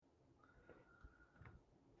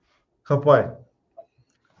Ka pai.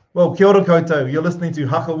 Well, kia ora koutou. You're listening to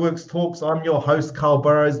HakaWorks Talks. I'm your host, Carl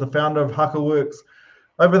Burrows, the founder of HakaWorks.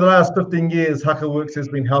 Over the last 15 years, HakaWorks has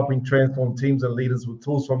been helping transform teams and leaders with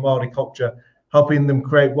tools from Māori culture, helping them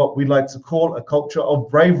create what we like to call a culture of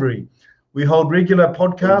bravery. We hold regular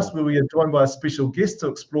podcasts where we are joined by a special guest to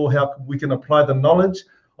explore how we can apply the knowledge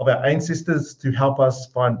of our ancestors to help us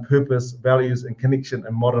find purpose, values, and connection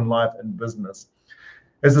in modern life and business.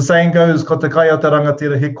 As the saying goes, ko te kai o te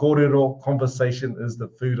rangatira he kōrero, conversation is the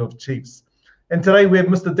food of chiefs. And today we have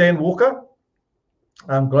Mr. Dan Walker,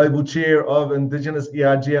 Global Chair of Indigenous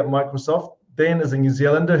ERG at Microsoft. Dan is a New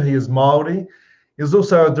Zealander, he is Māori. He is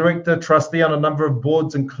also a director, trustee on a number of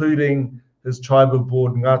boards, including his tribal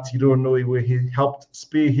board, Ngāti Ruanui, where he helped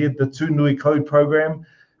spearhead the Tūnui Code program,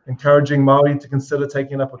 encouraging Māori to consider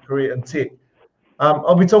taking up a career in tech.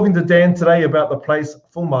 I'll be talking to Dan today about the place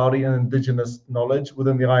for Māori and Indigenous knowledge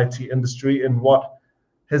within the IT industry and what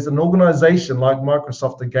has an organisation like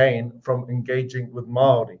Microsoft to gain from engaging with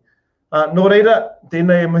Māori. Nō reira,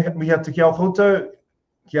 tēnei miha te kia o koutou,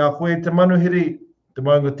 kia koe te manuhiri, te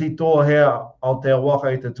maunga titoa hea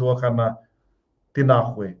Aotearoa i te tuakana,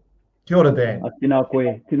 tēnā koe. Kia ora, Dan. Tēnā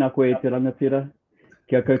koe te rangatira,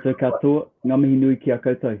 kia koutou katoa, ngā mihi nui kia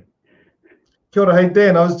koutou. Kia ora, hey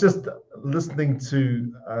Dan, I was just listening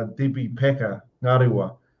to Debbie Packer,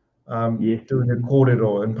 Ngārua, doing her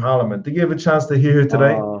kōrero in Parliament. Did you have a chance to hear her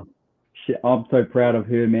today? I'm so proud of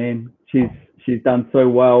her, man. She's done so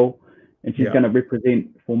well, and she's going to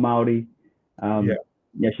represent for Māori.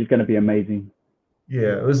 She's going to be amazing.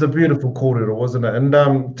 Yeah, it was a beautiful kōrero, wasn't it?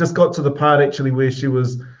 And just got to the part actually where she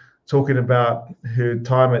was talking about her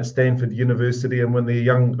time at Stanford University and when the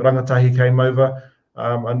young rangatahi came over.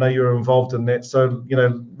 I know you're involved in that, so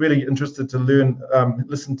really interested to learn,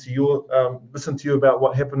 listen to you about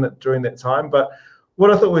what happened during that time. But what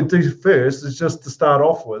I thought we'd do first is just to start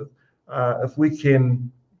off with, if we can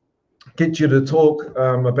get you to talk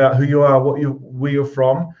about who you are, where you're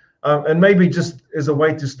from, and maybe just as a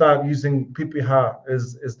way to start using Pepeha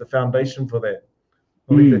as the foundation for that.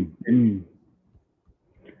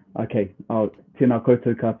 Okay, tēnā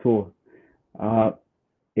koutou katoa.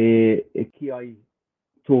 E ki ai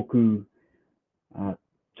tōku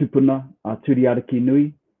tupuna a Turiariki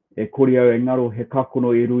Nui, e kore au e ngaro he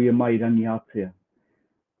kakono e ruia mai rangi Aotea,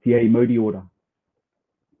 tia i mauri ora.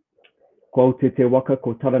 Ko te waka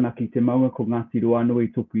ko taranaki te maunga ko Ngāti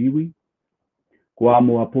Ruanui tōku iwi, ko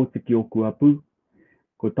amo a pōtiki o Kuapu,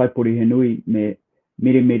 ko taipori he nui me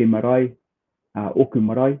mere marae, oku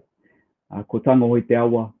marae, ko tanga hoi te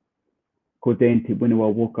awa, ko Dan te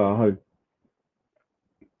whenua woka ahau.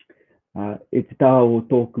 E te taha o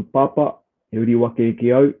tōku papa, e uri wake e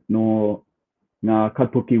ki au no ngā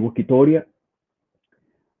Kaipuki Wikitoria.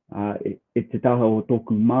 E te taha o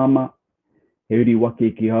tōku māma, e uri wake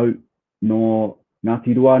e ki au no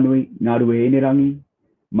Ngāti Ruanui, Ngārue Enerangi,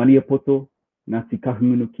 Maniapoto, Ngāti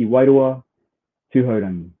Kahungunu ki Wairoa,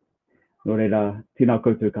 Tūhaurangi. Nō reira, tēnā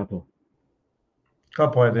koutou katoa. Ka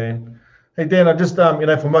pai, Dan. Hey Dan, I just,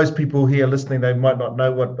 for most people here listening, they might not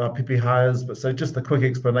know what Pepeha is, but so just a quick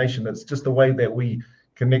explanation. It's just a way that we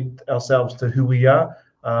connect ourselves to who we are,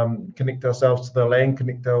 connect ourselves to the land,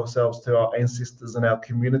 connect ourselves to our ancestors and our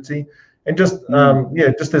community. And just,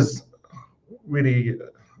 just as really,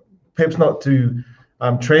 perhaps not to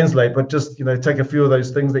translate, but just, take a few of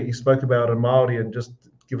those things that you spoke about in Māori and just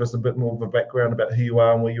give us a bit more of a background about who you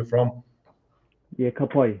are and where you're from. Yeah, ka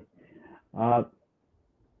pai.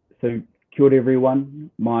 So, kia ora everyone.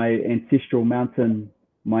 My ancestral mountain,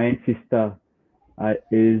 my ancestor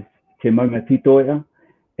is Te Maunga Titoia,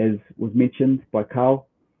 as was mentioned by Carl,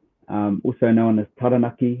 also known as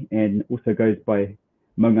Taranaki, and also goes by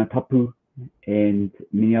Maunga Tapu and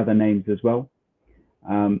many other names as well.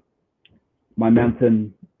 My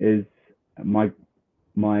mountain is my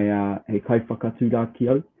he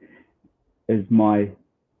kaiwhakatūrākio, is my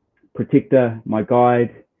protector, my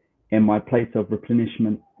guide, and my place of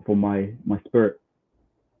replenishment for my spirit.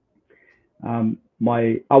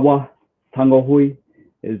 My awa, Tangohui,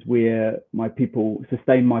 is where my people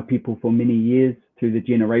sustain my people for many years through the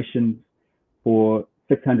generations for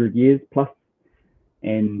 600 years plus.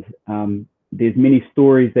 And there's many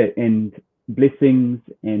stories and blessings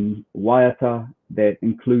and waiata that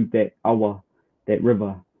include that awa, that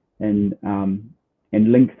river, and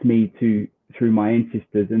links me through my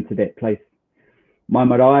ancestors into that place. My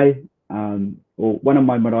marae, or one of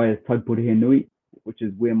my marae is Taupori Nui, which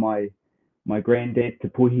is where my granddad, Te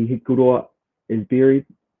Puhi Hikuroa, is buried,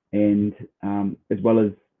 and as well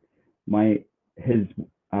as his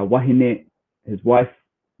wahine, his wife,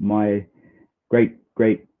 my great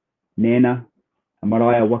Nana,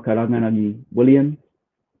 Maraia Wakarangangi Williams,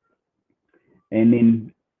 and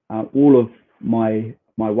then all of my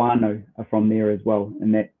wānau are from there as well,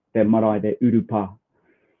 and that marae, that urupa,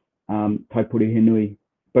 Taipuri Henui.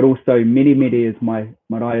 But also Meremere is my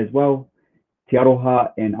marae as well, Te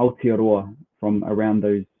Aroha and Aotearoa from around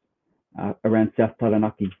those, around South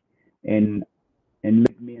Taranaki, and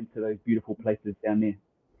led me into those beautiful places down there.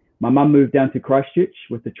 My mum moved down to Christchurch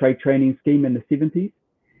with the trade training scheme in the 70s,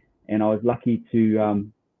 and I was lucky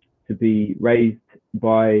to be raised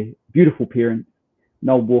by beautiful parents.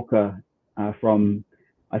 Noel Walker from,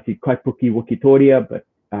 I see Kaipuki, Wikitoria, but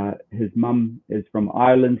his mum is from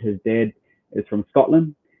Ireland, his dad is from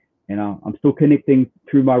Scotland, and I'm still connecting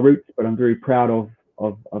through my roots, but I'm very proud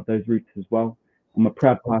of those roots as well. I'm a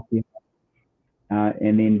proud Pākehā.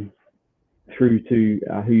 And then through to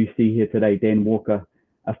who you see here today, Dan Walker,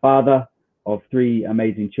 a father of 3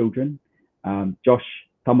 amazing children, Josh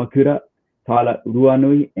Tamakura, Tyler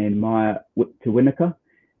Ruanui, and Maya Te Winaka,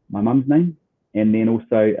 my mum's name, and then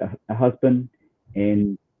also a husband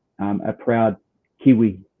and a proud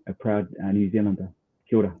Kiwi, a proud New Zealander.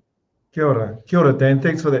 Kia ora. Kia ora. Kia ora, Dan.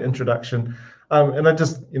 Thanks for that introduction. And I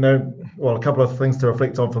just, a couple of things to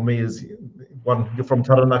reflect on for me is, one, you're from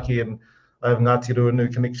Taranaki, and I have Ngāti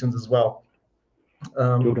Ruanui connections as well.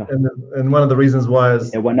 And one of the reasons why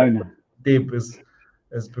is Deb is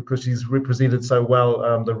because she's represented so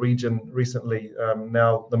well the region recently.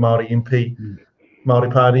 Now the Māori MP,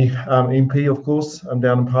 Māori Party MP, of course,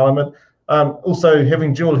 down in Parliament. Also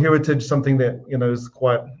having dual heritage, something that is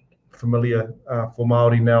quite familiar for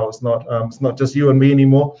Māori now. It's not just you and me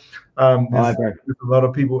anymore. There's a lot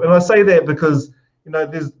of people, and I say that because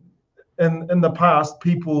there's in the past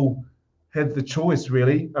people had the choice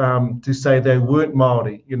really to say they weren't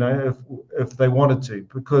Māori, if they wanted to,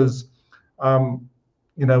 because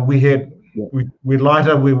we're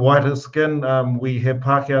lighter, we're whiter skin, we have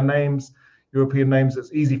Pākehā names, European names.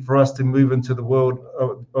 It's easy for us to move into the world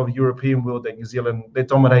of European world that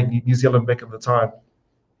dominated New Zealand back at the time.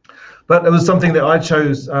 But it was something that I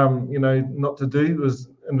chose, not to do. It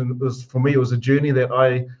was for me, it was a journey that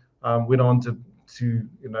I went on to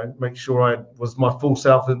make sure I was my full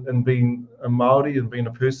self in being a Māori and being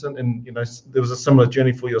a person. And there was a similar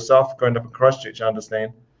journey for yourself growing up in Christchurch, I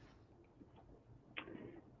understand.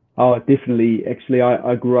 Oh, definitely. Actually,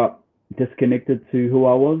 I grew up disconnected to who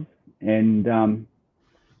I was, and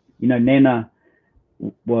Nana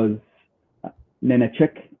was Nana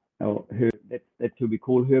Chick, or her. That's who we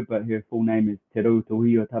call her, but her full name is Te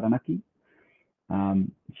Rautohia Taranaki.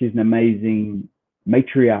 She's an amazing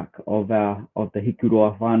matriarch of the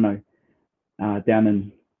Hikuroa whānau down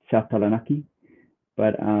in South Taranaki.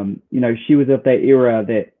 But she was of that era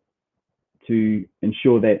that to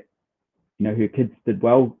ensure that her kids did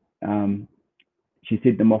well, she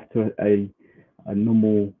sent them off to a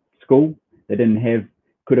normal school. They didn't have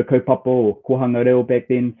kura kaupapa or kohanga reo back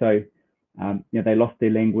then, so they lost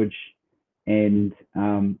their language, and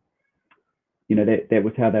that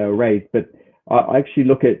was how they were raised. But I actually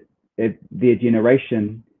look at their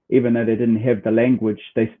generation, even though they didn't have the language,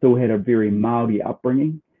 they still had a very Māori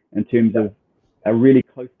upbringing in terms of a really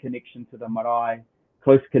close connection to the marae,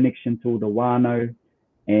 close connection to the wānau,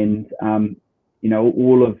 and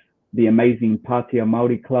all of the amazing Pātea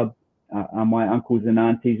Māori Club are my uncles and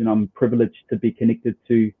aunties, and I'm privileged to be connected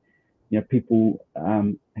to people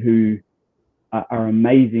who are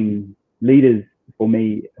amazing leaders for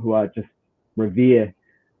me, who are just revere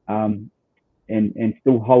and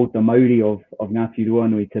still hold the mauri of Ngāti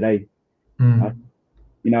Ruanui today.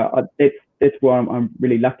 That's why I'm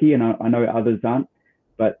really lucky, and I know others aren't,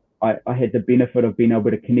 but I had the benefit of being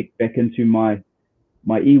able to connect back into my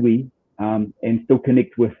iwi and still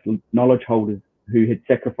connect with knowledge holders who had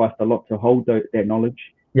sacrificed a lot to hold that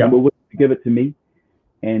knowledge and were willing to give it to me.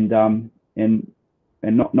 And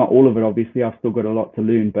not all of it, obviously. I've still got a lot to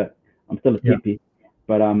learn, but I'm still a tepe.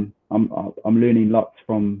 But I'm learning lots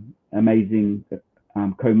from amazing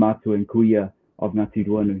kaumātua and kuia of Ngāti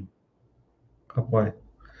Ruanui. Okay.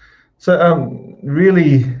 So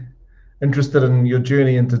really interested in your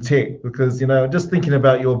journey into tech, because just thinking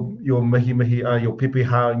about your mihi, your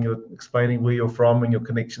pepeha, and you're explaining where you're from and your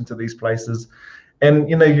connection to these places, and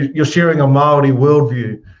you're sharing a Māori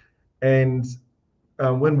worldview. And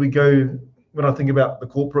when I think about the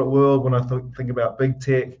corporate world, when I think about big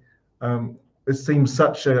tech, it seems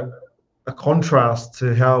such a contrast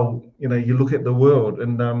to how you look at the world.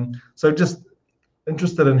 And so just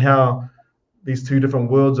interested in how these two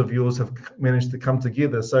different worlds of yours have managed to come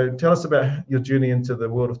together. So tell us about your journey into the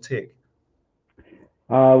world of tech.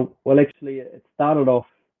 Well, actually, it started off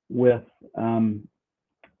with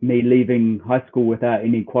me leaving high school without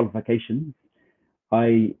any qualifications.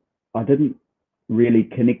 I didn't really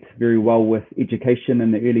connect very well with education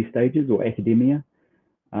in the early stages or academia.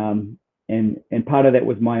 And part of that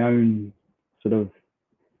was my own sort of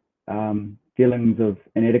feelings of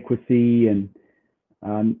inadequacy and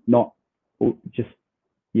not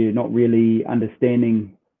really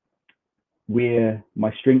understanding where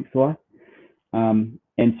my strengths were.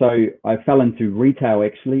 And so I fell into retail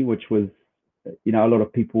actually, which was, a lot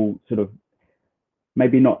of people sort of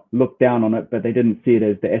maybe not look down on it, but they didn't see it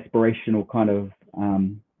as the aspirational kind of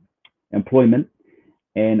employment.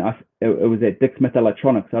 And it was at Dick Smith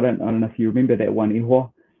Electronics. I don't know if you remember that one,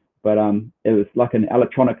 Iho, but it was like an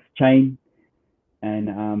electronics chain.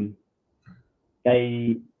 And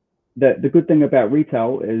the good thing about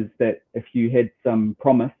retail is that if you had some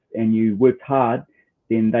promise and you worked hard,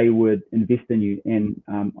 then they would invest in you. And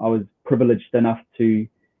I was privileged enough to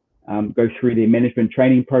go through their management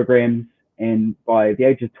training programs. And by the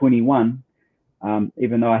age of 21,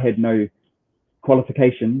 even though I had no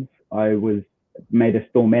qualifications, I was made a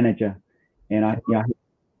store manager. And I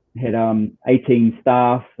had 18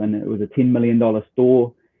 staff, and it was a $10 million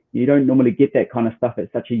store. You don't normally get that kind of stuff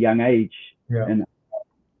at such a young age in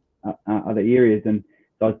other areas. And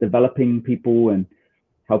so I was developing people and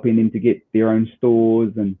helping them to get their own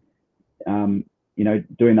stores, and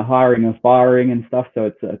doing the hiring and firing and stuff.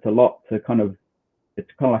 So it's a lot to it's kind of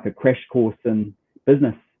like a crash course in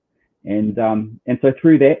business. And so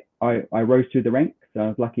through that, I rose through the ranks. So I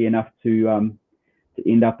was lucky enough to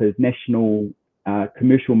end up as national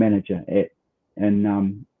commercial manager at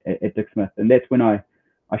Dick Smith. And that's when I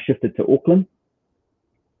shifted to Auckland,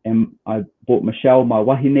 and I brought Michelle, my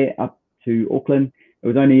wahine, up to Auckland. It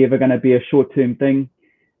was only ever going to be a short-term thing,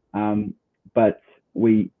 but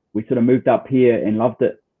we sort of moved up here and loved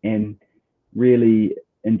it and really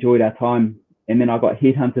enjoyed our time. And then I got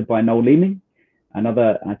headhunted by Noel Leeming,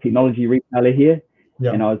 another technology retailer here,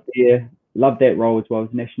 and I was there, loved that role as well as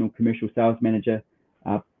national commercial sales manager.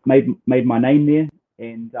 Made my name there,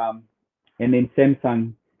 and then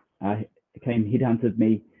Samsung headhunted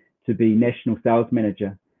me to be national sales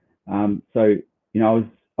manager. So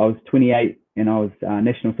I was 28 and I was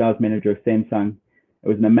national sales manager of Samsung. It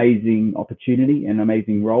was an amazing opportunity and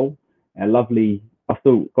amazing role. I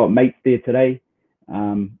still got mates there today,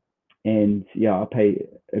 and I pay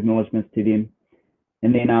acknowledgements to them.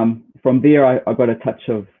 And then from there, I got a touch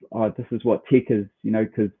of this is what tech is,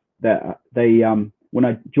 because they when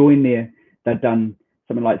I joined there, they'd done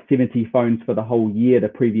something like 70 phones for the whole year, the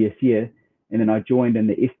previous year. And then I joined and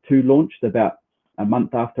the S2 launched about a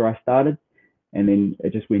month after I started. And then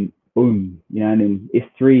it just went boom, and then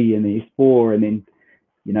S3 and then S4. And then,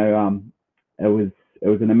 it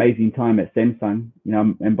was an amazing time at Samsung,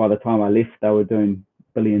 and by the time I left, they were doing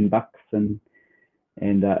 $1 billion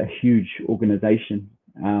and a huge organization.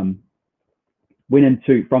 Went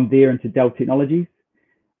from there into Dell Technologies.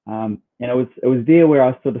 And it was there where I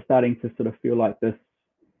was sort of starting to sort of feel like this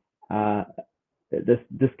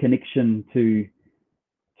disconnection to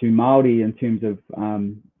Māori in terms of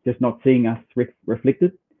just not seeing us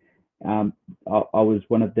reflected. I was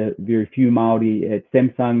one of the very few Māori at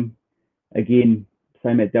Samsung, again,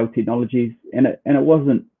 same at Dell Technologies, and it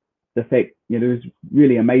wasn't the fact, there was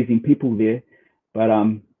really amazing people there, but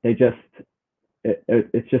it's just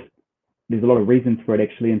there's a lot of reasons for it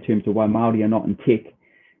actually in terms of why Māori are not in tech.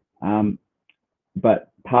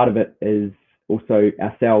 But part of it is also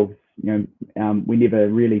ourselves. We never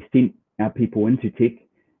really sent our people into tech.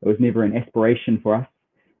 It was never an aspiration for us.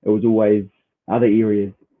 It was always other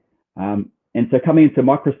areas. And so coming into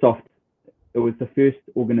Microsoft, it was the first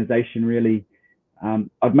organization really.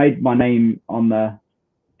 I've made my name on the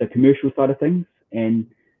commercial side of things, and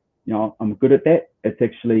I'm good at that. It's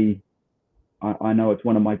actually, I know it's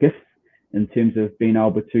one of my gifts in terms of being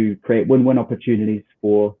able to create win-win opportunities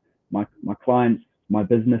for my clients, my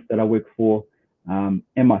business that I work for, and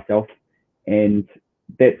myself. And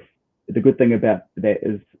that's the good thing about that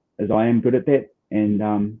is I am good at that, and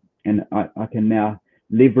I can now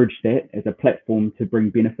leverage that as a platform to bring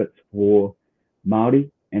benefits for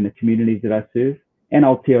Māori and the communities that I serve, and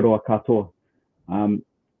Aotearoa katoa.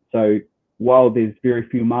 So while there's very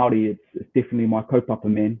few Māori, it's definitely my kaupapa,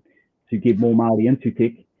 man, to get more Māori into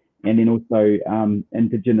tech, and then also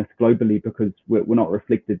Indigenous globally, because we're not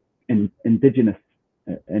reflected in Indigenous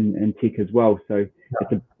in tech as well. So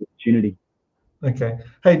it's an opportunity. Okay.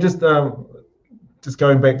 Hey, just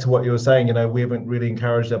going back to what you were saying, we haven't really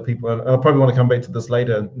encouraged our people, and I'll probably want to come back to this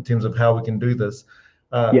later in terms of how we can do this.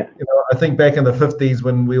 I think back in the 50s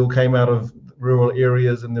when we all came out of rural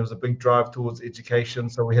areas and there was a big drive towards education,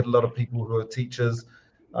 so we had a lot of people who were teachers,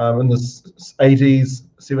 in the 80s,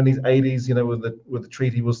 70s, 80s, you know, with the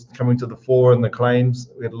treaty was coming to the fore and the claims.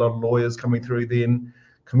 We had a lot of lawyers coming through then.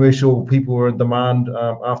 Commercial people were in demand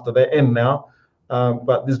after that and now.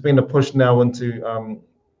 But there's been a push now into,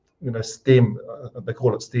 you know, STEM. They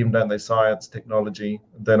call it STEM, don't they? Science, technology.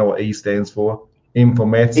 Don't know what E stands for. M for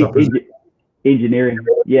maths. Engineering.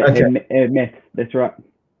 Yeah, okay. and maths. That's right.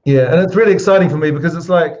 Yeah, and it's really exciting for me because it's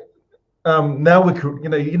like now you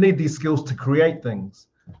know, you need these skills to create things.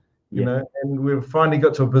 You know, and we've finally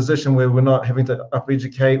got to a position where we're not having to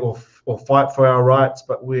up-educate or fight for our rights,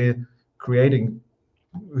 but we're creating.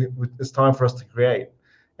 It's time for us to create,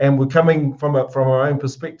 and we're coming from our own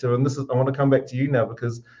perspective. And I want to come back to you now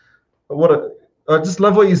because I just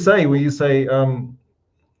love what you say when you say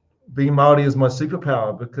being Maori is my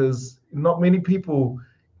superpower, because not many people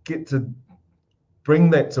get to bring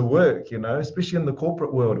that to work. You know, especially in the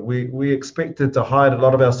corporate world, we expected to hide a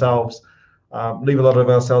lot of ourselves. Leave a lot of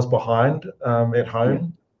ourselves behind at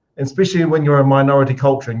home, and especially when you're a minority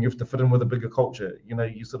culture and you have to fit in with a bigger culture. You know,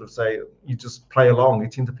 you sort of say, you just play along. You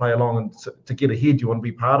tend to play along, and to get ahead, you want to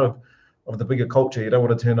be part of the bigger culture. You don't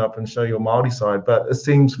want to turn up and show your Māori side. But it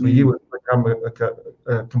seems for you it's become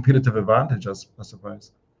a competitive advantage, I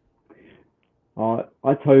suppose.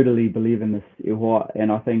 I totally believe in this, Ihoa,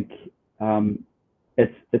 and I think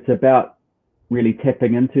it's about really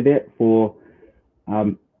tapping into that for.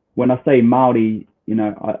 When I say Māori, you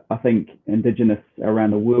know, I think Indigenous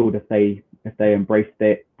around the world, if they embrace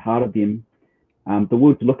that part of them, the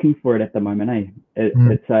world's looking for it at the moment.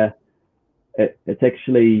 It's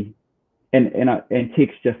actually, and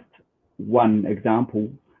tech's just one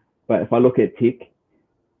example, but if I look at tech,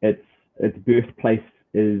 its birthplace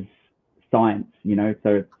is science, you know,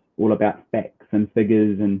 so it's all about facts and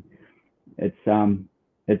figures, and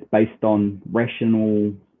it's based on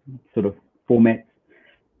rational sort of formats.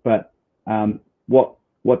 But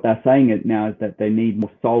what they're saying it now is that they need more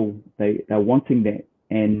soul. They're wanting that,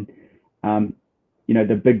 and you know,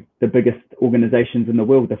 the biggest organizations in the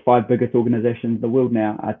world, the 5 biggest organizations in the world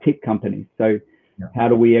now, are tech companies. So how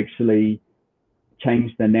do we actually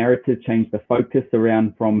change the narrative, change the focus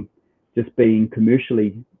around from just being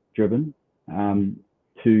commercially driven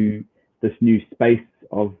to this new space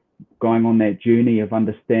of going on that journey of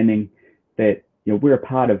understanding that, you know, we're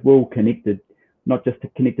all connected. Not just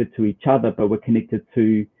connected to each other, but we're connected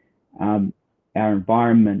to our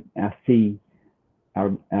environment, our sea,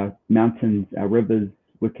 our mountains, our rivers.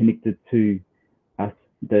 We're connected to us,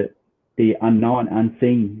 the unknown,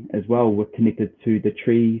 unseen as well. We're connected to the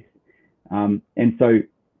trees, and so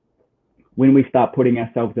when we start putting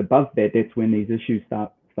ourselves above that, that's when these issues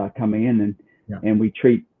start coming in, and we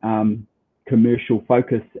treat commercial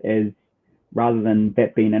focus as, rather than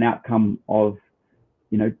that being an outcome of,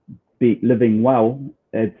 you know, living well,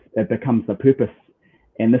 it becomes the purpose.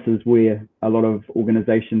 And this is where a lot of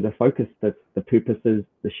organizations are focused. That the purpose is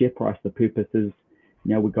the share price. The purpose is,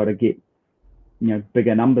 you know, we've got to get, you know,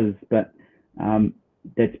 bigger numbers, but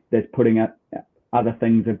that's putting up other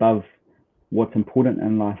things above what's important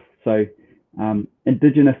in life. So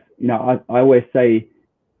Indigenous, you know, I always say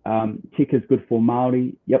tech is good for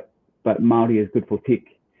Māori, but Māori is good for tech.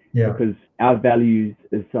 Because our values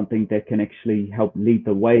is something that can actually help lead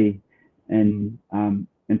the way in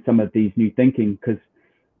some of these new thinking. Because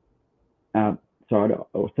I'll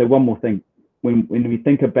say one more thing. When we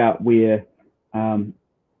think about where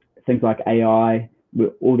things like AI,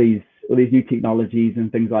 all these new technologies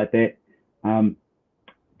and things like that,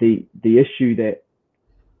 the issue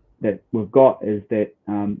that we've got is that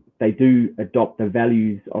they do adopt the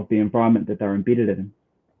values of the environment that they're embedded in.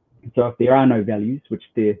 So if there are no values, which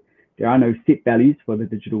there are no set values for the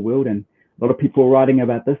digital world, and a lot of people are writing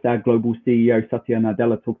about this, our global CEO Satya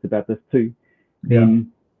Nadella talks about this too,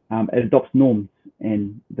 then it adopts norms,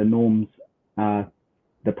 and the norms are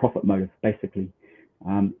the profit motive, basically.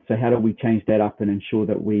 So how do we change that up and ensure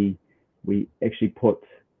that we actually put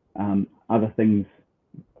other things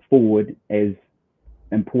forward as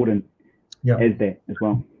important as that as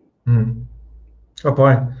well? Oh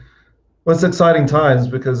boy. Well, it's exciting times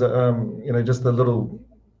because you know, just the little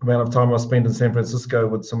amount of time I spent in San Francisco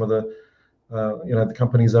with some of the you know, the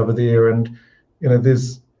companies over there, and you know,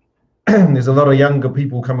 there's there's a lot of younger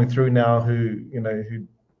people coming through now who, you know, who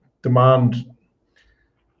demand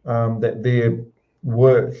that their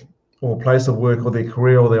work or place of work or their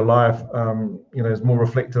career or their life you know, is more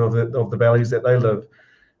reflective of the values that they live.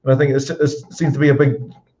 And I think it seems to be a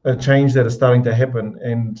big change that is starting to happen,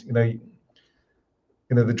 and you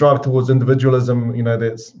know, the drive towards individualism, you know,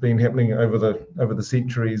 that's been happening over the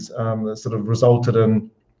centuries, that sort of resulted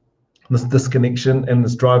in this disconnection and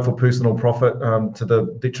this drive for personal profit to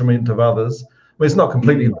the detriment of others. Well, it's not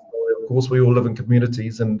completely, of course, we all live in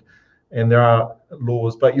communities and there are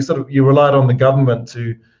laws, but you relied on the government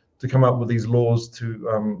to come up with these laws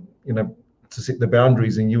to to set the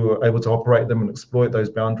boundaries, and you were able to operate them and exploit those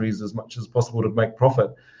boundaries as much as possible to make profit.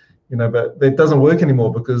 But that doesn't work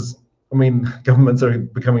anymore because governments are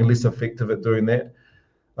becoming less effective at doing that.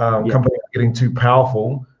 Companies are getting too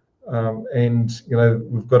powerful, and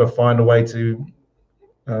we've got to find a way to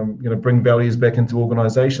bring values back into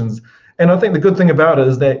organizations. And I think the good thing about it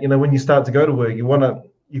is that when you start to go to work,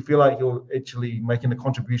 you feel like you're actually making a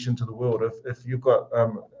contribution to the world. If you've got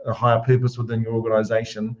a higher purpose within your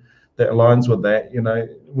organization that aligns with that,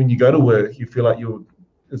 when you go to work, you feel like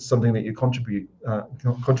it's something that you contribute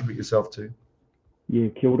yourself to. Yeah,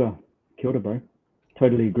 kia ora, bro.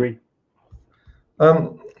 Totally agree.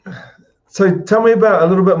 So tell me about a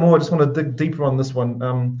little bit more. I just want to dig deeper on this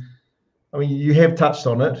one. You have touched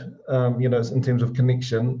on it, in terms of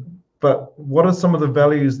connection, but what are some of the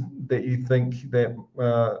values that you think that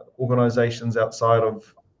organizations outside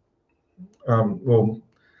of,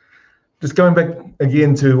 just going back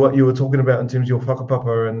again to what you were talking about in terms of your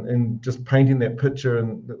whakapapa and just painting that picture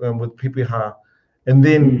and with pepeha, and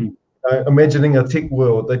then imagining a tech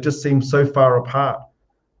world that just seems so far apart.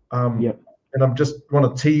 And I just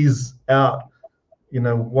want to tease out,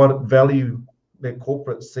 what value that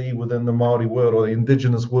corporates see within the Māori world or the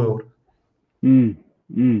Indigenous world.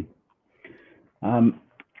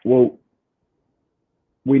 Well,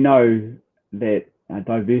 we know that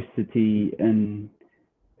diversity in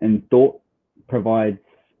thought provides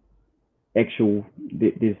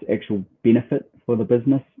there's actual benefit for the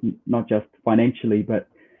business, not just financially, but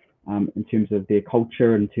in terms of their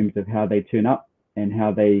culture, in terms of how they turn up and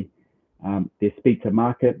how they their speed to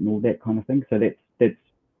market and all that kind of thing. So that's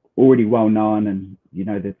already well known, and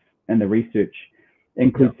that's in the research.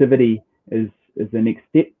 Inclusivity is the next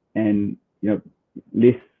step, and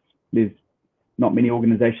there's not many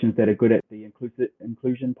organizations that are good at the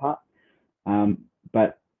inclusion part,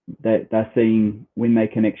 but they're seeing when they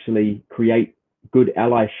can actually create good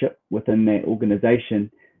allyship within that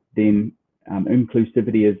organization, then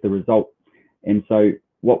inclusivity is the result. And so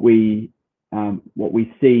what we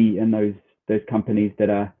see in those companies that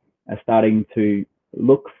are starting to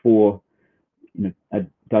look for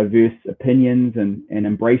diverse opinions and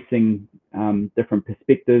embracing different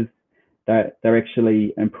perspectives, they're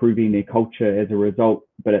actually improving their culture as a result.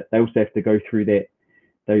 But they also have to go through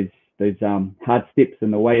those hard steps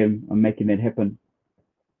in the way of making that happen.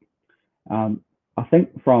 I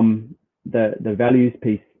think from the values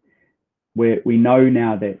piece, where we know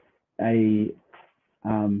now that in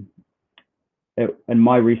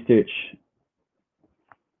my research,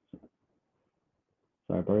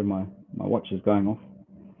 sorry bro, my watch is going off.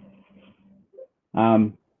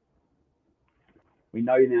 We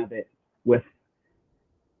know now that with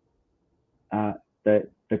the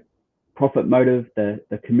profit motive,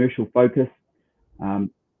 the commercial focus,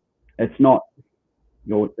 it's not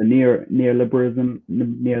the neoliberalism.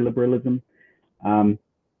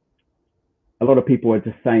 A lot of people are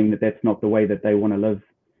just saying that that's not the way that they want to live.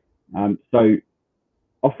 So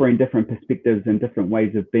offering different perspectives and different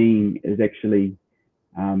ways of being is actually,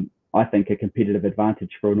 I think, a competitive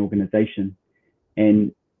advantage for an organization.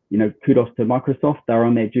 And kudos to Microsoft. They're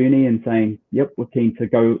on that journey and saying, yep, we're keen to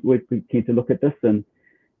look at this and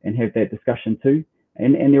have that discussion too.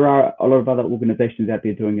 And there are a lot of other organizations out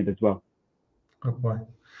there doing it as well. Okay.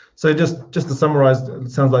 So just to summarize,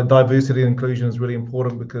 it sounds like diversity and inclusion is really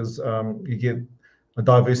important because you get a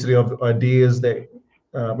diversity of ideas that,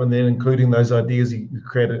 and then including those ideas, you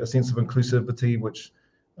create a sense of inclusivity, which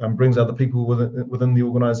brings other people within the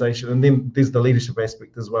organization. And then there's the leadership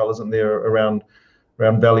aspect as well, isn't there, around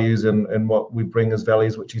values and what we bring as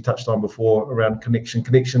values, which you touched on before, around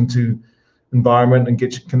connection to environment and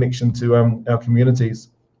get connection to our communities.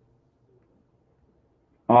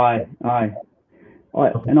 Aye.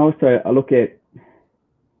 And also I look at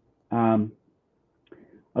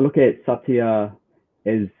Satya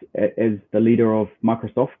as the leader of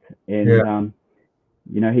Microsoft, and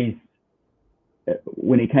he's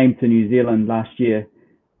when he came to New Zealand last year,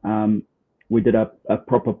 we did a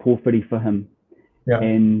proper pōwhiri for him.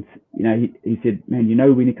 And he said, man,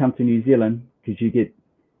 when you come to New Zealand, because you get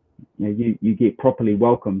properly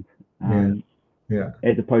welcomed,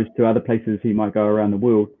 as opposed to other places he might go around the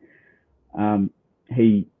world.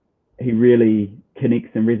 He really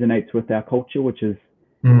connects and resonates with our culture, which is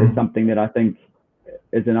something that I think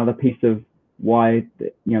is another piece of why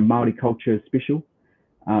Māori culture is special.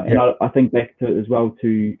 And I think back to as well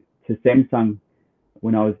to Samsung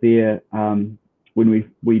when I was there, when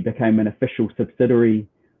we became an official subsidiary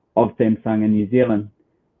of Samsung in New Zealand.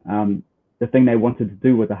 the thing they wanted to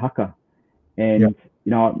do was a haka. And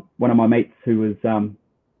one of my mates who was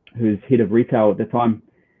head of retail at the time,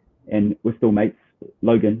 and we're still mates,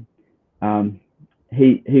 Logan,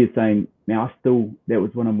 he was saying, now that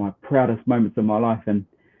was one of my proudest moments of my life, and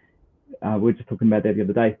we were just talking about that the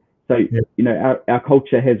other day. So our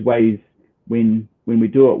culture has ways when we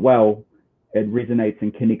do it well, it resonates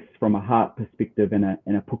and connects from a heart perspective and a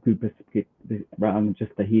puku perspective rather than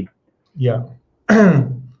just the head. Yeah,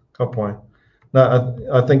 good point. No,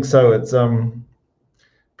 I think so. It's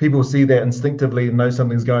people see that instinctively and know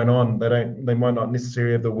something's going on. They might not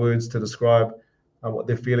necessarily have the words to describe what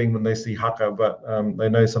they're feeling when they see haka, but they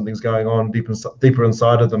know something's going on deeper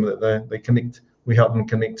inside of them that they connect. We help them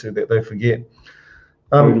connect to, that they forget.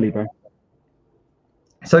 Totally, bro.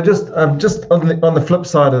 So just on the flip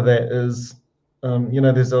side of that is,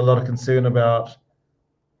 there's a lot of concern about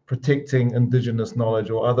protecting Indigenous knowledge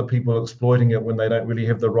or other people exploiting it when they don't really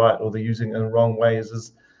have the right, or they're using it in wrong ways.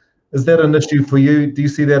 Is that an issue for you? Do you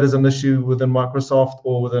see that as an issue within Microsoft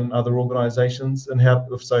or within other organizations? And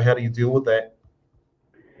if so, how do you deal with that?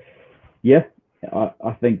 Yeah,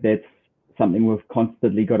 I think that's something we've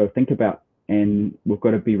constantly got to think about, and we've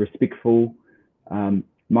got to be respectful.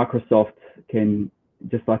 Microsoft can,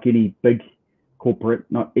 just like any big corporate,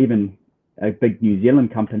 not even a big New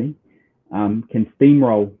Zealand company, can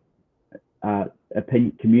steamroll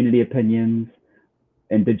community opinions,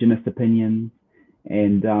 Indigenous opinions,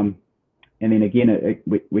 and then again,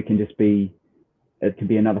 we can just be, it can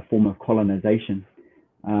be another form of colonization,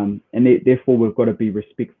 and therefore we've got to be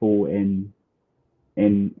respectful and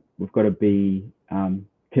we've got to be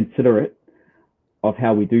considerate of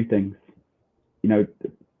how we do things.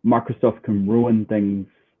 Microsoft can ruin things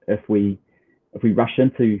if we rush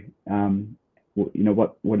into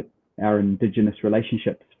what our Indigenous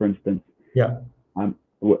relationships, for instance. Yeah.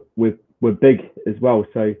 We're big as well,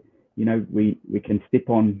 so we can step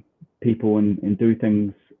on people and do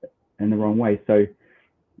things in the wrong way. So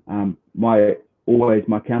my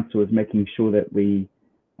counsel is making sure that we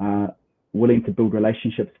are willing to build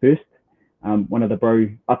relationships first. One of the bro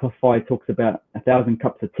Atawhai talks about 1,000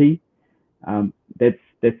 cups of tea.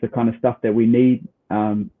 That's the kind of stuff that we need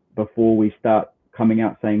before we start coming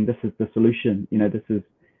out saying this is the solution. This is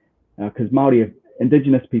because Māori are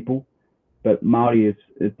Indigenous people, but Māori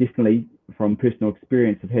is definitely, from personal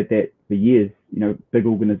experience, have had that for years. Big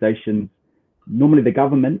organizations, normally the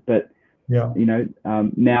government, but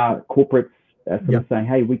now corporates are sort of saying,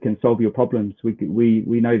 hey, we can solve your problems. We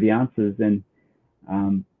know the answers, and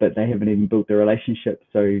but they haven't even built the relationship,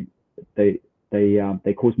 so they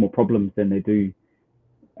cause more problems than they do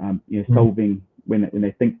solving when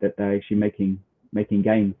they think that they're actually making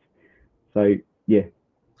gains. So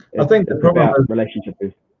I think the problem about is relationship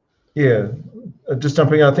is. Yeah, just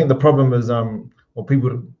jumping in, I think the problem is,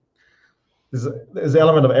 people, there's an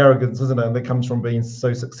element of arrogance, isn't it? And that comes from being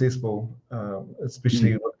so successful,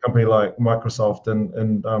 especially with a company like Microsoft,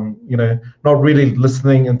 and not really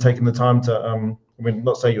listening and taking the time to,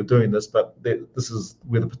 not say you're doing this, but this is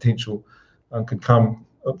where the potential could come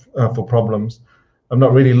for problems. I'm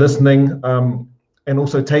not really listening, and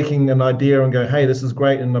also taking an idea and going, hey, this is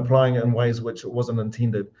great, and applying it in ways which it wasn't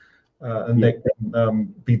intended. That can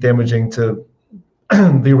be damaging to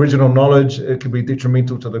the original knowledge. It can be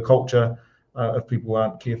detrimental to the culture if people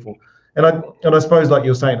aren't careful. And I suppose, like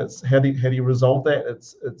you're saying, it's how do you resolve that?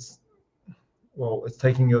 It's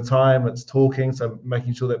taking your time. It's talking, so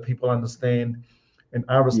making sure that people understand and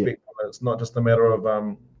are respectful. Yeah. It's not just a matter of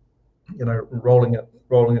rolling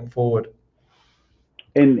it forward.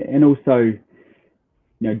 And also,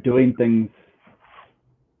 doing things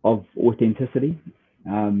of authenticity.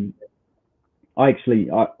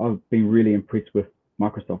 I've been really impressed with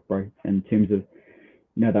Microsoft, bro, in terms of,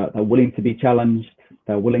 they're willing to be challenged,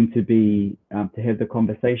 they're willing to be to have the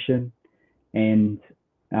conversation, and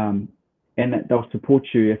that they'll support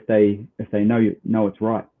you if they know it's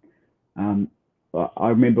right. I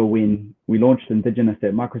remember when we launched Indigenous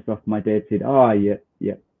at Microsoft, my dad said,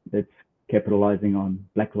 that's capitalizing on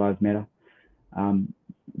Black Lives Matter.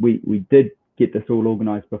 We did get this all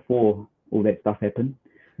organized before all that stuff happened.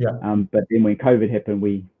 Yeah. But then when COVID happened,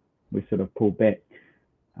 we sort of pulled back.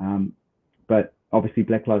 But obviously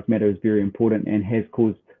Black Lives Matter is very important and has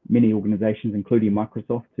caused many organizations, including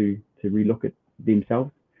Microsoft, to relook at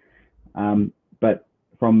themselves. But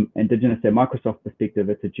from Indigenous at Microsoft perspective,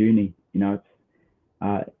 it's a journey.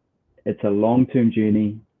 It's a long-term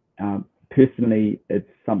journey. Personally, it's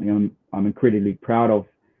something I'm incredibly proud of,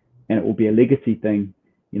 and it will be a legacy thing.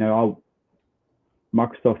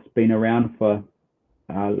 Microsoft's been around for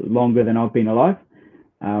longer than I've been alive,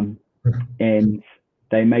 and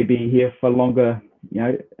they may be here for longer,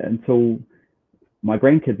 until my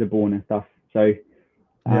grandkids are born and stuff. So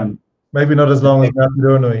maybe not as long as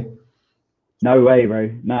Ngāti. No way,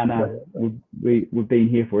 bro. No. We've been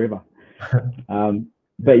here forever.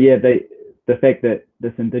 But yeah, the fact that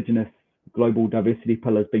this Indigenous global diversity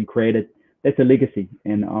pillar has been created, that's a legacy,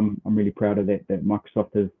 and I'm really proud of that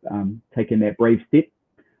Microsoft has taken that brave step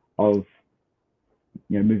of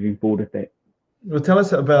moving forward with that. Well, tell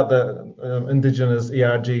us about the Indigenous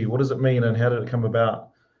ERG. What does it mean, and how did it come about?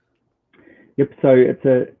 Yep. So it's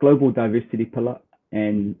a global diversity pillar,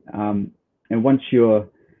 and once you're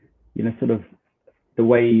sort of the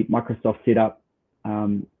way Microsoft set up,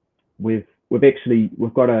 we've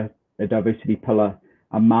got a diversity pillar,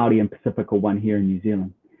 a Māori and Pacifica one here in New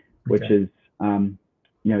Zealand, which is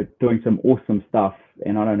doing some awesome stuff.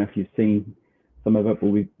 And I don't know if you've seen some of it, but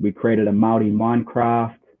we created a Māori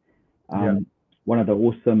Minecraft. One of the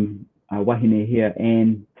awesome wahine here,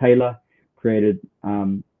 Anne Taylor, created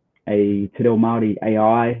a Te Reo Māori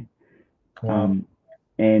AI. Wow.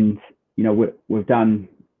 And we've done,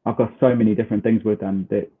 I've got so many different things we've done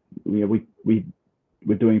that we're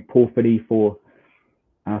doing pōwhiri for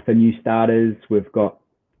new starters. We've got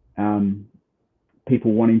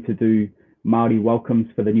people wanting to do Māori welcomes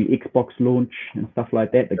for the new Xbox launch and stuff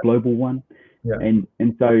like that, the global one. And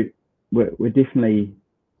so we're definitely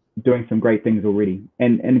doing some great things already,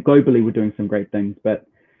 and globally we're doing some great things. But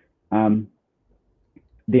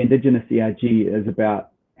the Indigenous ERG is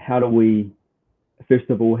about how do we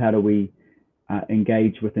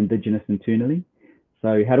engage with Indigenous internally.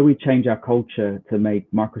 So how do we change our culture to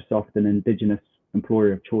make Microsoft an Indigenous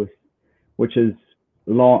employer of choice, which is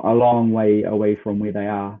a long way away from where they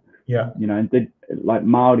are. Like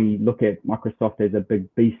Māori look at Microsoft as a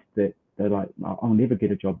big beast that they're like, I'll never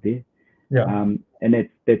get a job there. And that's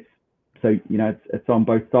so it's on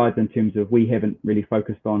both sides in terms of we haven't really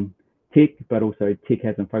focused on tech, but also tech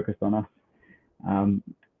hasn't focused on us. And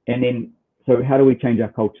then so how do we change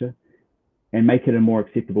our culture and make it a more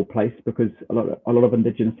acceptable place? Because a lot of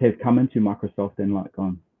Indigenous have come into Microsoft and like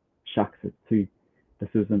gone, shucks, this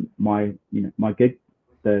isn't my my gig.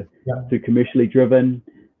 They're too commercially driven.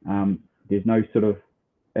 There's no sort of,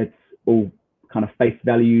 it's all kind of face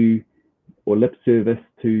value or lip service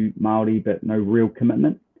to Māori, but no real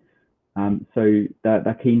commitment. So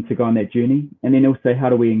they're keen to go on that journey. And then also, how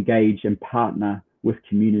do we engage and partner with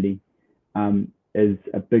community is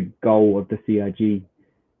a big goal of the CRG.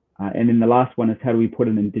 And then the last one is how do we put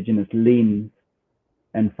an Indigenous lens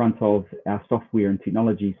in front of our software and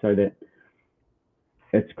technology so that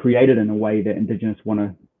it's created in a way that Indigenous want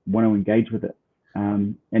to engage with it.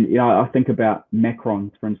 And I think about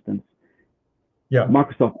macrons, for instance.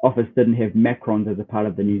 Microsoft Office didn't have macrons as a part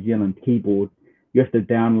of the New Zealand keyboard. You have to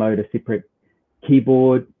download a separate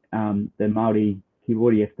keyboard, the Māori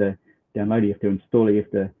keyboard. You have to download it, you have to install it, you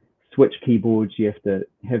have to switch keyboards, you have to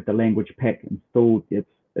have the language pack installed.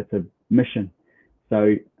 It's a mission.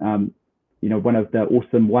 So one of the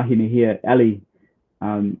awesome wahine here, Ali,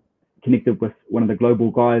 connected with one of the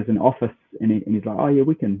global guys in Office, and he's like, oh yeah,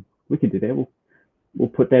 we can do that. We'll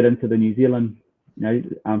put that into the New Zealand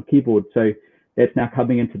keyboard. So that's now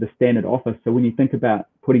coming into the standard Office. So when you think about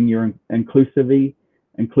putting your inclusive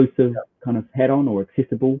kind of hat on, or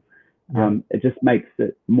accessible, it just makes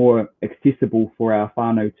it more accessible for our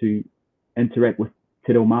whānau to interact with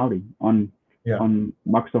Te Reo Māori on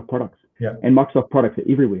Microsoft products. And Microsoft products are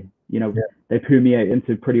everywhere. They permeate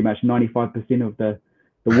into pretty much 95% of the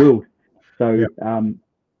world. So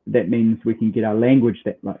that means we can get our language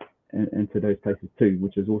into those places too,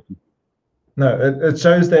 which is awesome. No, it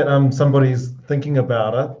shows that somebody's thinking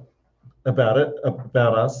about us,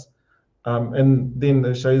 and then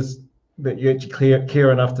it shows that you actually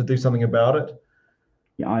care enough to do something about it.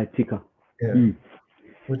 Tika.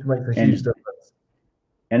 Which makes a huge difference.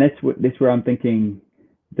 And that's where I'm thinking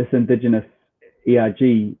this Indigenous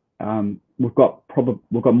ERG. We've got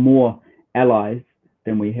more allies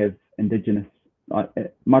than we have Indigenous.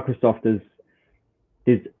 Microsoft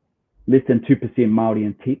there's less than 2% Māori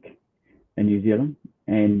in tech in New Zealand,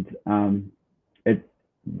 and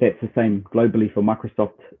that's the same globally for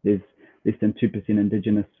Microsoft. There's less than 2%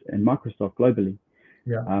 Indigenous in Microsoft globally.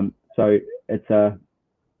 So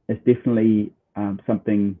it's definitely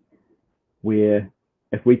something where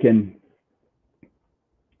if we can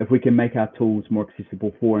make our tools more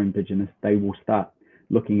accessible for Indigenous, they will start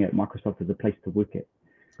looking at Microsoft as a place to work at.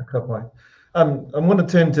 Okay. I want to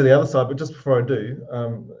turn to the other side, but just before I do,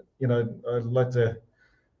 I'd like to.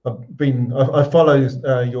 I follow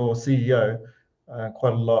your CEO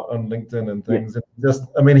quite a lot on LinkedIn and things. And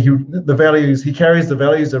he carries the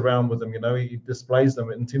values around with him. He displays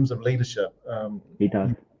them in terms of leadership. He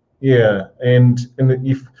does. Yeah, and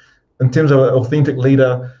if in terms of an authentic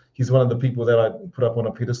leader, he's one of the people that I put up on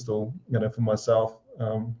a pedestal, for myself.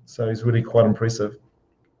 So he's really quite impressive.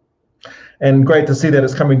 And great to see that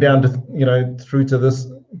it's coming down to, through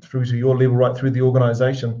to your level, right through the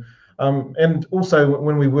organization. And also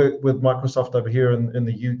when we work with Microsoft over here in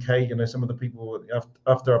the UK, some of the people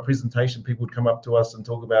after our presentation, people would come up to us and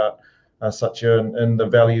talk about Satya and the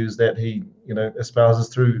values that he, espouses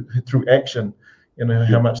through action,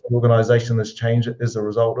 how much the organization has changed as a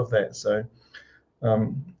result of that. So,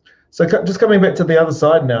 just coming back to the other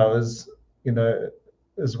side now is,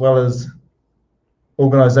 as well as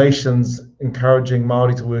organizations encouraging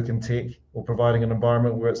Māori to work in tech or providing an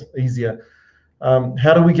environment where it's easier.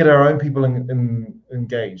 How do we get our own people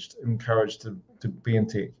engaged, encouraged to be in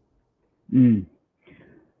tech?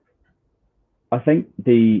 I think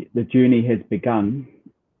the journey has begun.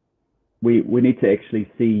 We need to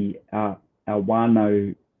actually see our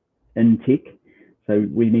whānau in tech. So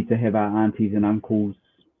we need to have our aunties and uncles,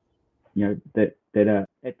 that are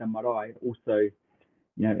at the marae also,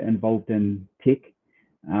 involved in tech.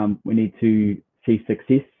 We need to see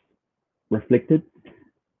success reflected,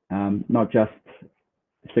 not just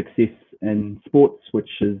success in sports, which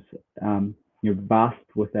is vast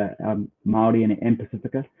with Māori and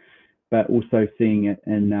Pacifica, but also seeing it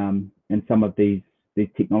in some of these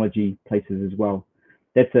technology places as well.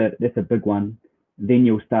 That's a big one. Then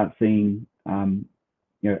you'll start seeing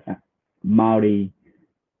Māori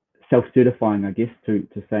self-certifying, I guess, to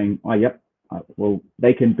saying, oh, yep, well,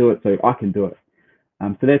 they can do it, so I can do it.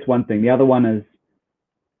 So that's one thing. The other one is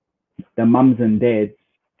the mums and dads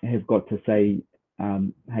have got to say,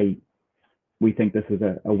 hey, we think this is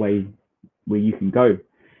a way where you can go.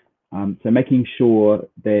 So making sure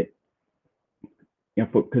that,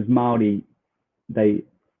 because Māori, they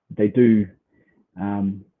do,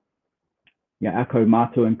 ako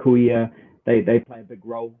mātua and kuia, they play a big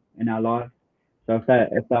role in our lives. So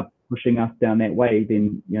if they're pushing us down that way,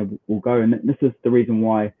 then we'll go. And this is the reason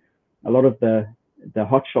why a lot of the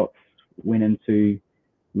hotshots went into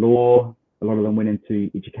law, a lot of them went into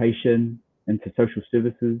education, into social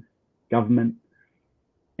services, government,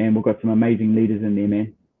 and we've got some amazing leaders in there,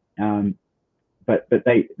 man. But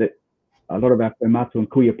a lot of our kaumātua and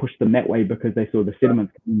kuia pushed them that way because they saw the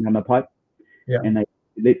sediments coming down the pipe, and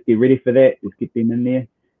let's get ready for that. Let's get them in there.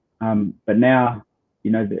 But now,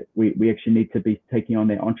 that we actually need to be taking on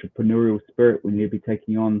that entrepreneurial spirit. We need to be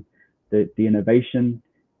taking on the innovation,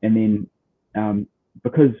 and then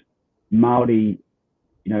because Māori,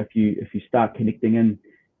 if you start connecting in,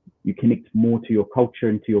 you connect more to your culture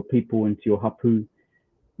and to your people and to your hapu,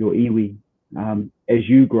 your iwi. As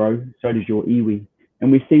you grow, so does your iwi,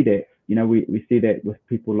 and we see that. We see that with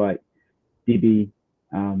people like Debbie,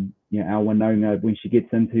 our Wanaunga, when she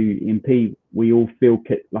gets into MP, we all feel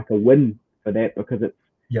like a win for that because it's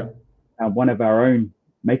one of our own,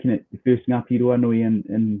 making it the first Ngāti Ruanui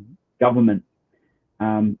in government.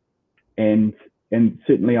 And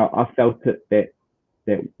certainly I felt it,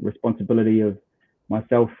 that responsibility of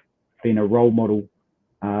myself being a role model,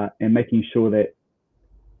 and making sure that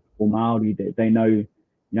for Māori, that they know,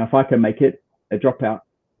 if I can make it, a dropout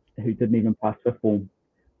who didn't even pass fifth form,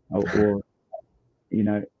 or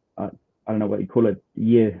I don't know what you call it,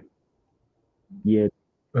 year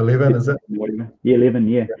 11, is it? Whatever. Year 11,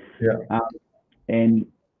 yeah. And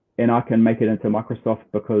I can make it into Microsoft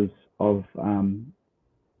because of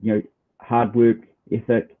hard work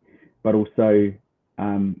ethic, but also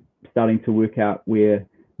starting to work out where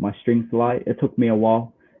my strengths lie. It took me a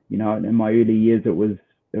while, in my early years it was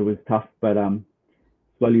tough, but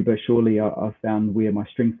slowly but surely I've found where my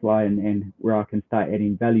strengths lie and where I can start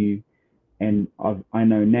adding value. And I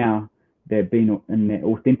know now that being in that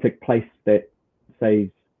authentic place that says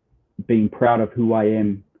being proud of who I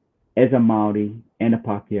am as a Māori and a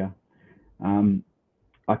Pākehā,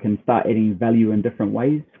 I can start adding value in different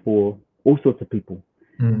ways for all sorts of people.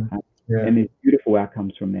 And there's beautiful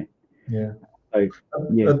outcomes from that. So, I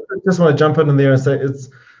just want to jump in there and say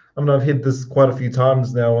I've heard this quite a few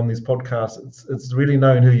times now on these podcasts. It's really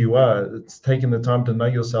knowing who you are. It's taking the time to know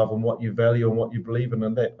yourself and what you value and what you believe in,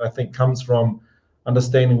 and that I think comes from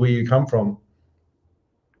understanding where you come from.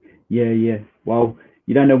 Yeah. Well,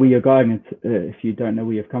 you don't know where you're going if you don't know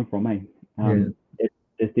where you've come from,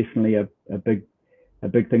 It's definitely a big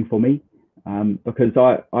thing for me, because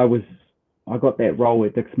I got that role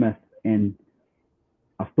at Dick Smith and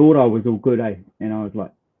I thought I was all good, and I was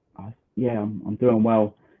like, I'm doing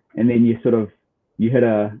well. And then you hit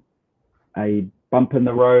a bump in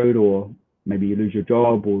the road, or maybe you lose your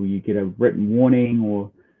job, or you get a written warning,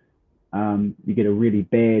 or you get a really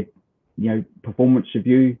bad, performance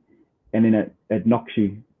review, and then it knocks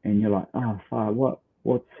you, and you're like, oh, fuck,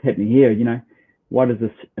 what's happening here? You know, why does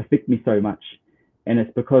this affect me so much? And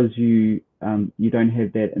it's because you don't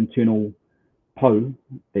have that internal po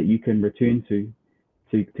that you can return to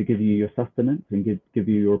give you your sustenance and give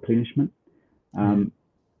you your replenishment.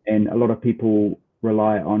 And a lot of people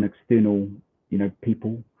rely on external, you know,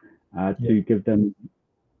 people to give them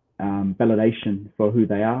validation for who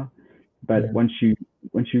they are. But once you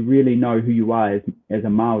really know who you are as a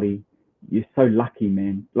Maori, you're so lucky,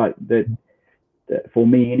 man. Like that for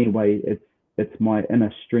me anyway, it's my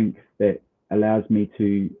inner strength that allows me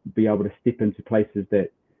to be able to step into places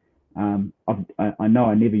that I know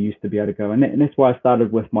I never used to be able to go. And that's why I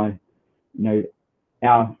started with my, you know,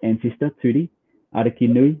 our ancestor, Turi, Ariki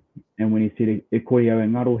Nui, and when he said, e koi au e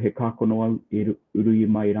ngaro, he kākono au, e urui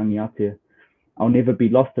mai Rangiatea. I'll never be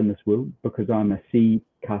lost in this world because I'm a seed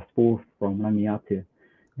cast forth from Rangiatea.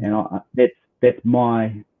 And that's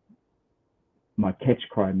my catch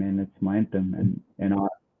cry, man. It's my anthem.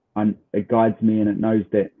 And it guides me, and it knows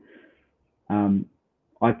that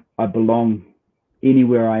I belong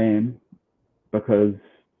anywhere I am because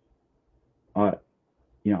I'm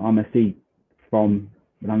a seed from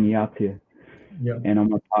Rangiatea. And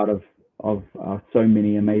I'm a part of so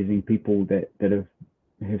many amazing people that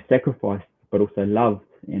have sacrificed but also loved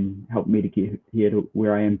and helped me to get here to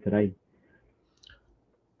where I am today.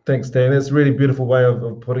 Thanks, Dan. That's a really beautiful way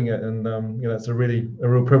of putting it, and it's a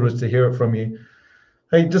real privilege to hear it from you.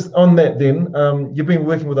 Hey, just on that then, you've been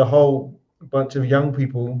working with a whole bunch of young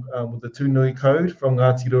people with the Tūnui Code from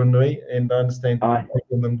Ngāti Rōnui, and I understand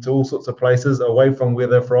taking them to all sorts of places away from where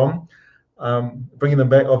they're from, bringing them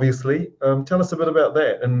back, obviously. Tell us a bit about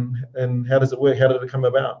that, and how does it work? How did it come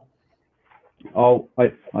about?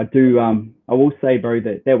 I do. I will say, bro,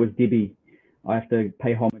 that was Debbie. I have to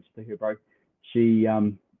pay homage to her, bro. She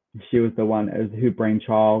was the one. It was her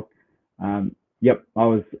brainchild. Yep, I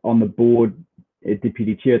was on the board,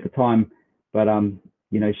 deputy chair at the time, but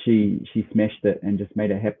she smashed it and just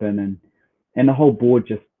made it happen, and the whole board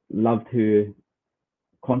just loved her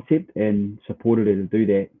concept and supported her to do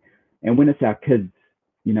that. And when it's our kids,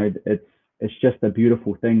 it's just a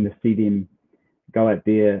beautiful thing to see them go out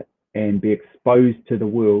there and be exposed to the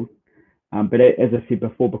world. But as I said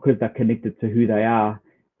before, because they're connected to who they are,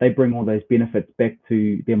 they bring all those benefits back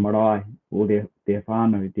to their marae or their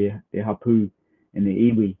whānau, their hapu and their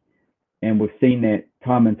iwi. And we've seen that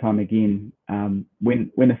time and time again.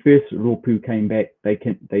 When the first rōpū came back, they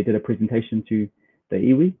did a presentation to the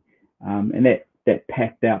iwi, and that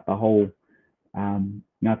packed out the whole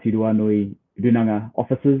Ngāti Rōnui Runanga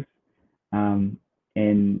offices,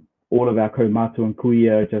 and all of our kaumātua and kui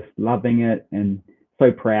are just loving it and so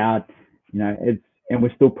proud. And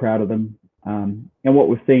we're still proud of them. And what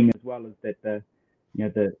we're seeing as well is that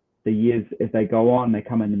the years as they go on, they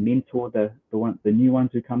come in and mentor the new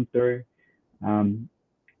ones who come through. And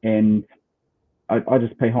I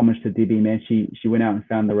just pay homage to Debbie, man. She went out and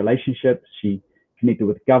found the relationships. She connected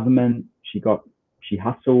with government. She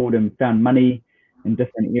hustled and found money in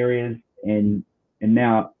different areas. And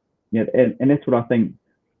now, and that's what I think.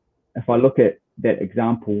 If I look at that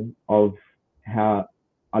example of how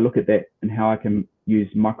I look at that and how I can use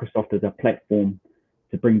Microsoft as a platform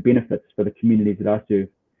to bring benefits for the communities that I serve.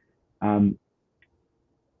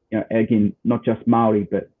 Again, not just Maori,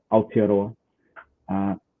 but Aotearoa.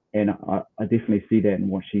 And I definitely see that in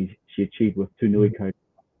what she achieved with Tūnui Code.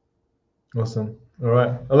 Awesome. All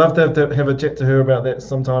right. I'd love to have a chat to her about that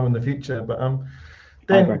sometime in the future. But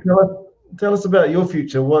Dan, tell us about your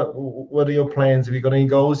future. What are your plans? Have you got any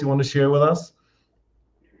goals you want to share with us?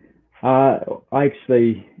 I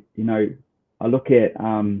actually, I look at,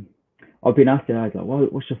 I've been asked that, I was like, well,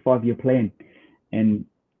 what's your 5-year plan? And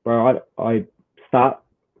bro, I start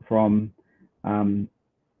from,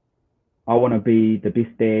 I want to be the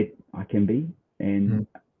best dad I can be, and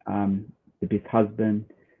the best husband,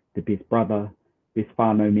 the best brother, best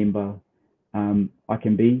whānau member I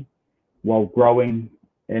can be, while growing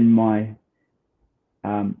in my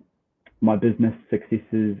my business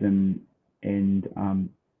successes and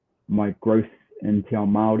my growth in Te Ao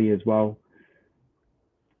Māori as well.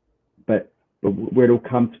 But where it all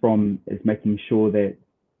comes from is making sure that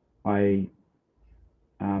I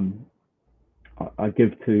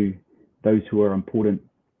give to those who are important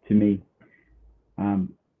to me,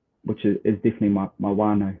 which is definitely my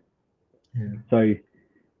whānau. Yeah. So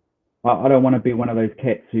I don't want to be one of those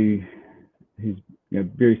cats who's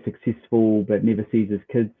very successful but never sees his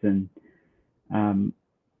kids and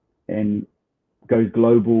goes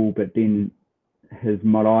global, but then his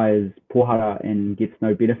marae is pohara and gets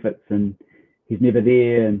no benefits and he's never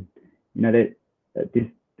there, and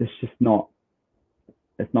it's not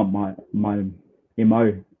my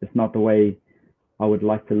MO. It's not the way I would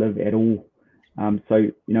like to live at all. So,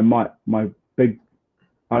 you know, my big,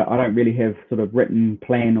 I don't really have sort of written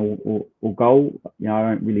plan or goal. You know, I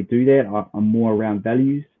don't really do that. I'm more around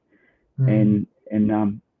values, and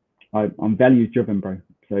I'm values driven, bro.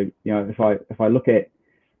 So, you know, if I look at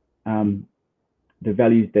the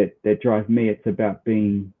values that drive me, it's about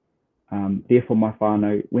being there for my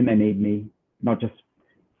whānau when they need me. Not just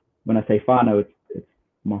when I say whānau, it's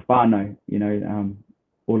my whānau, you know,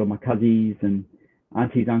 all of my cousins and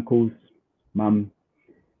aunties, uncles, mum,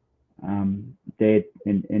 dad,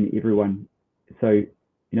 and everyone. So, you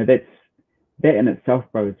know, that in itself,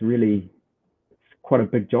 bro, is really, it's quite a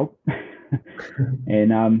big job.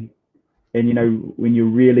 And you know, when you're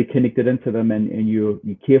really connected into them and you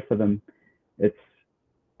care for them, it's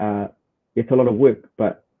a lot of work,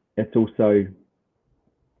 but it's also,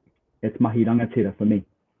 it's mahi rangatira for me.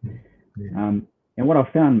 Yeah. And what I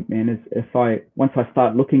found, man, is once I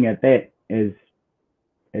start looking at that as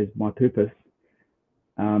my purpose,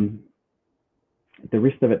 the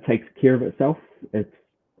rest of it takes care of itself. It's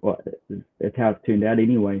how it's turned out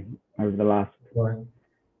anyway over the last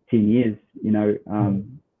 10 years. You know,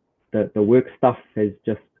 the work stuff has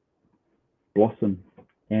just blossomed,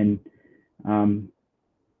 and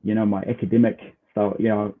you know, my academic. So, you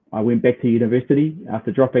know, I went back to university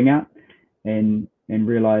after dropping out and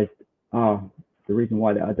realized, the reason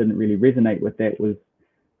why I didn't really resonate with that was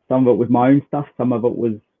some of it was my own stuff, some of it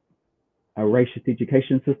was a racist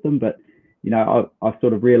education system. But, you know, I've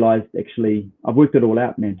sort of realized, actually, I've worked it all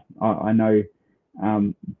out, man. I know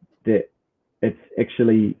that it's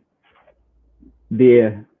actually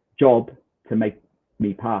their job to make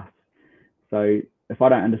me pass. So if I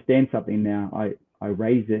don't understand something now, I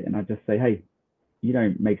raise it and I just say, hey, you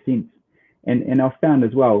don't make sense. And I've found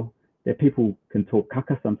as well that people can talk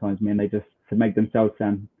kaka sometimes, man. They just, to make themselves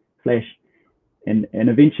sound flash. And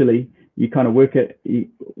eventually you kind of work it.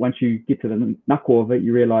 Once you get to the knuckle of it,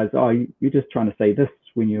 you realize, you're just trying to say this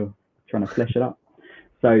when you're trying to flash it up.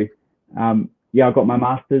 So yeah, I got my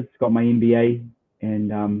master's, got my MBA,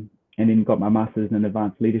 and then got my master's in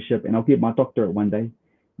advanced leadership, and I'll get my doctorate one day.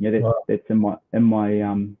 Yeah, that's in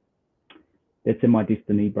my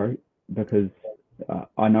destiny, bro, because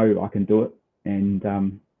I know I can do it, and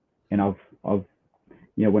I've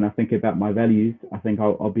you know, when I think about my values, I think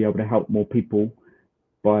I'll be able to help more people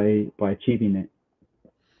by achieving that.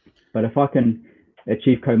 But if I can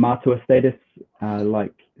achieve kaumātua status,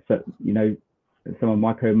 like, so, you know, some of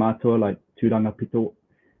my kaumātua like Tūranga Pito,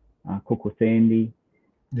 Koko Sandy,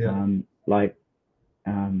 like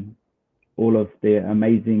all of the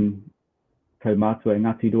amazing kaumātua in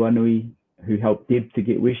Ngāti Ruanui who helped Deb to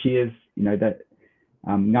get where she is, you know, that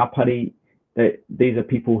Ngāpari, that these are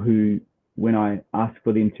people who, when I ask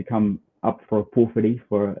for them to come up for a pōwhiri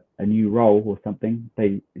for a new role or something,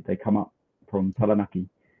 they come up from Taranaki,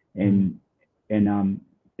 and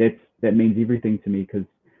that means everything to me, because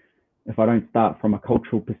if I don't start from a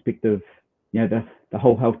cultural perspective, you know, the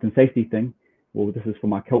whole health and safety thing, well, this is for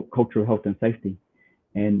my cultural health and safety,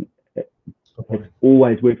 and it's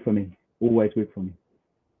always worked for me.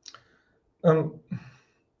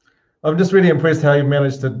 I'm just really impressed how you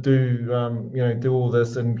managed to do, you know, do all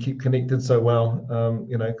this and keep connected so well.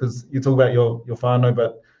 You know, because you talk about your whānau,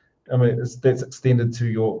 but I mean, that's extended to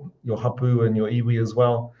your hapu and your iwi as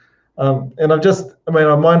well. And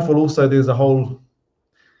I'm mindful also. There's a whole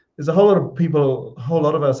lot of people, a whole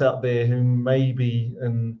lot of us out there who may be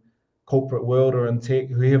in corporate world or in tech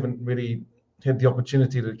who haven't really had the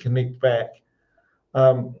opportunity to connect back.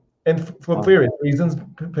 And for various reasons,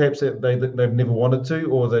 perhaps they've never wanted to,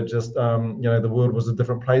 or they just, you know, the world was a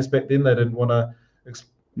different place back then. They didn't want to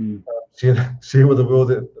share with the world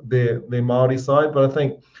their Māori side. But I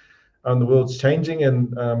think the world's changing,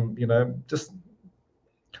 and you know,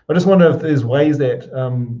 I just wonder if there's ways that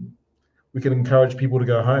we can encourage people to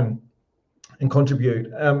go home and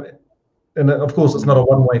contribute. And of course, it's not a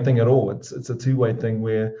one-way thing at all. It's a two-way thing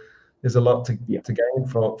where there's a lot to gain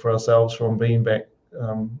for ourselves from being back.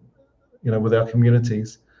 You know, with our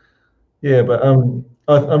communities. Yeah, but I'm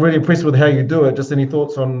really impressed with how you do it. Just any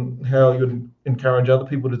thoughts on how you'd encourage other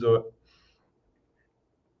people to do it?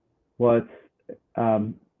 Well,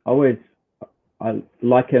 it's I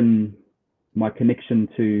liken my connection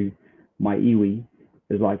to my iwi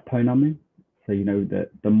is like pounamu. So, you know,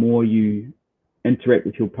 the more you interact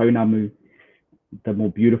with your pounamu, the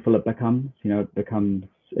more beautiful it becomes. You know,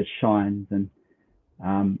 it shines, and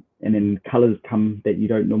then colors come that you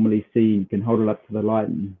don't normally see. You can hold it up to the light,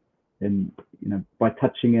 and you know, by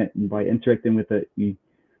touching it and by interacting with it,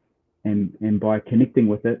 and by connecting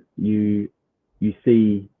with it, you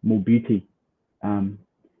see more beauty, and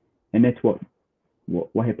that's what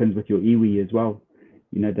happens with your iwi as well.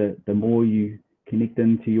 the more you connect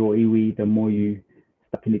into your iwi, the more you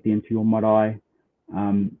start connecting into your marae,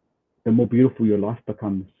 the more beautiful your life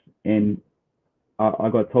becomes. And I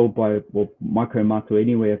got told by, my kaumātua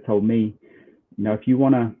anyway have told me, if you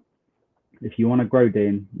wanna grow,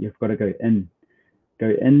 Dan, you've got to go in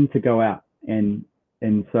to go out. And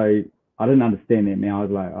so I didn't understand that. Now I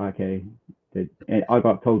was like, okay, and I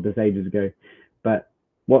got told this ages ago. But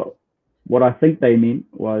what I think they meant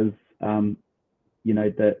was,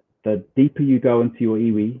 that the deeper you go into your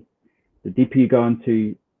iwi, the deeper you go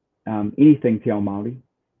into anything te ao Māori,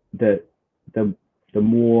 the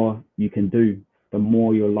more you can do, the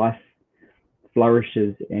more your life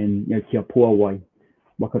flourishes, and kia pua wai,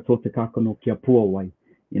 waka tō te kākano kia pua wai.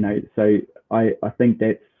 So I think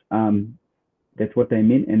that's what they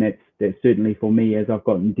meant, and that's certainly for me as I've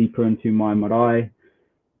gotten deeper into my marae,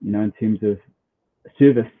 in terms of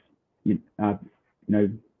service,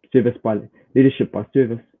 service by leadership by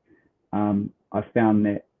service. I found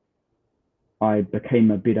that I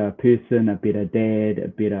became a better person, a better dad, a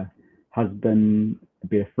better husband, a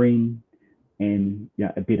better friend, and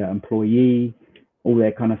a better employee, all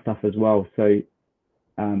that kind of stuff as well. So,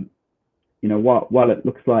 while it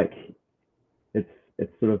looks like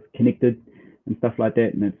it's sort of connected and stuff like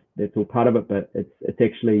that, and that's all part of it, but it's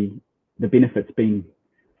actually, the benefits been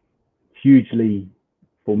hugely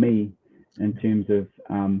for me in terms of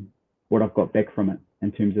what I've got back from it,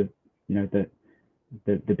 in terms of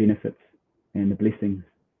the benefits and the blessings.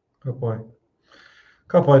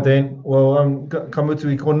 Ka pai, Dan. Well, ka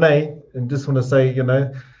mutu I konei, and just want to say,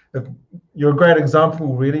 you're a great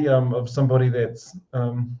example, really, of somebody that's,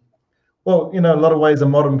 in a lot of ways a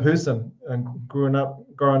modern person, and growing up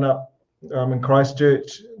in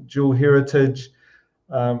Christchurch, dual heritage,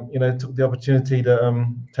 took the opportunity to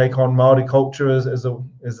take on Māori culture as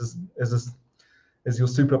your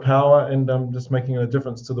superpower, and just making a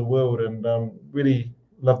difference to the world. And really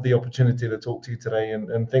love the opportunity to talk to you today,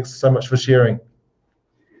 and thanks so much for sharing.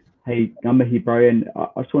 Hey, ngā mihi, bro, and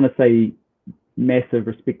I just want to say massive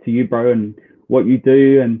respect to you, bro, and what you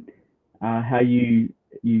do, and how you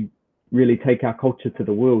really take our culture to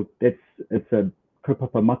the world. It's a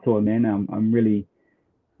kaupapa matua, man. I'm really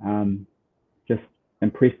just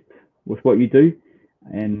impressed with what you do,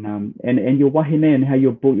 and your wahine, and how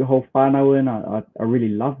you brought your whole whānau in. I really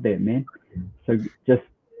love that, man. So just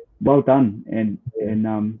well done, and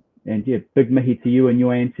yeah, big mihi to you and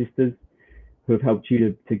your ancestors who have helped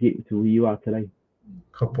you to get to where you are today.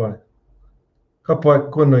 Ka pai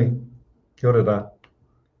konui. Kia ora rā.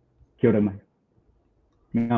 Kia ora mai.